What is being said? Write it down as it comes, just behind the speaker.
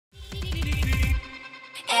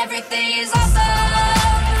Everything is awesome.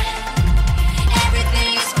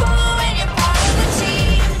 Everything is cool when you're part of the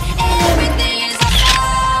team. Everything is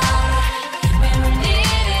awesome when we're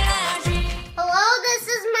living our dream. Hello, this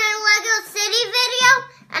is my Lego City video,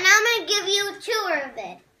 and I'm going to give you a tour of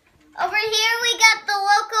it. Over here we got the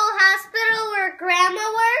local hospital where Grandma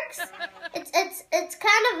works. It's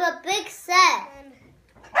kind of a big set.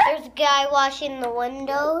 There's a guy washing the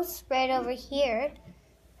windows right over here.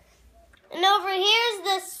 And over here is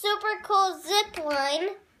this super cool zip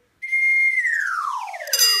line.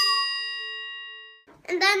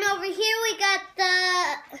 And then over here we got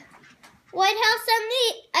the White House on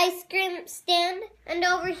the ice cream stand. And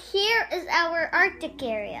over here is our Arctic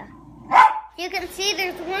area. You can see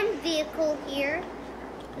there's one vehicle here.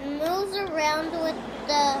 It moves around with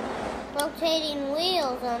the rotating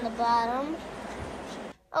wheels on the bottom.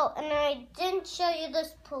 Oh, and I didn't show you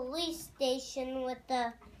this police station with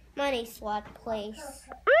the money swap place.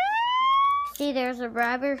 See, there's a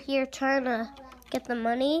robber here trying to get the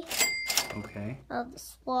money. Okay. Of the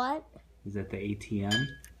SWAT. Is that the ATM?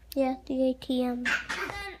 Yeah, the ATM. And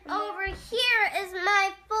then over here is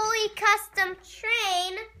my fully custom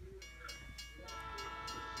train.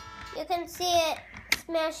 You can see it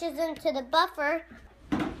smashes into the buffer.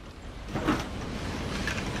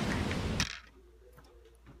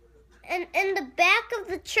 And in the back of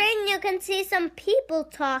the train, you can see some people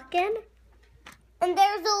talking. And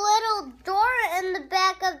there's a little door in the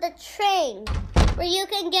back of the train where you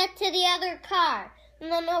can get to the other car.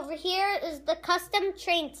 And then over here is the custom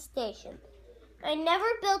train station. I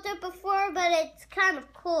never built it before, but it's kind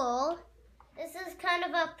of cool. This is kind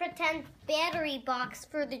of a pretend battery box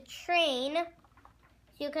for the train.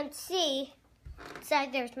 You can see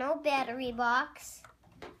inside there's no battery box.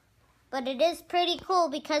 But it is pretty cool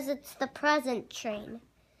because it's the present train.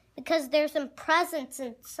 Because there's some presents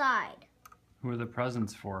inside. Who are the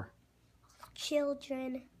presents for?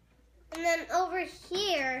 Children. And then over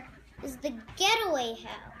here is the getaway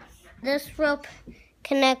house. This rope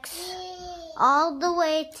connects all the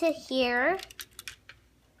way to here.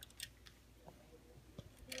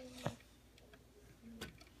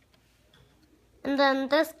 And then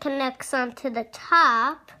this connects onto the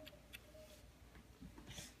top.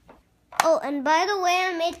 Oh, and by the way,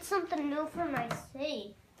 I made something new for my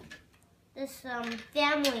city. This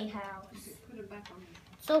family house.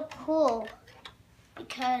 So cool.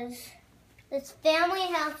 Because this family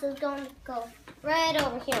house is going to go right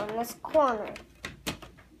over here in this corner.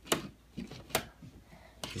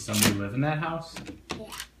 Does somebody live in that house? Yeah.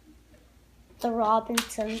 The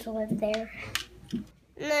Robinsons live there.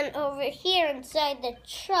 And then over here inside the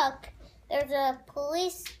truck, there's a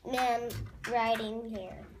policeman riding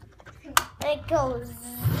here. It goes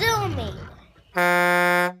zooming.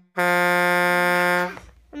 And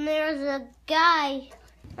there's a guy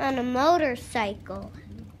on a motorcycle.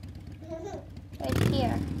 Right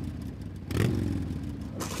here.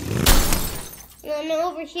 And then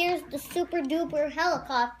over here's the super duper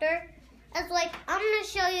helicopter. It's like, I'm going to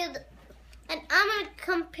show you, and I'm going to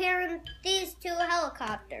compare these two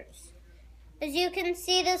helicopters. As you can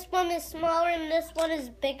see, this one is smaller and this one is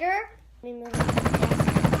bigger.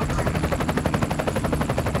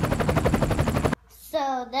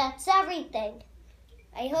 So that's everything.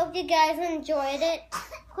 I hope you guys enjoyed it.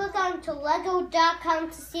 Click on to lego.com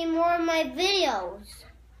to see more of my videos.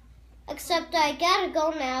 Except I gotta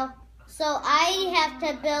go now, so I have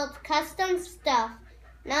to build custom stuff.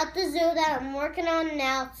 Not the zoo that I'm working on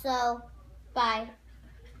now, so bye.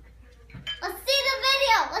 Let's see the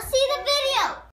video! Let's see the video!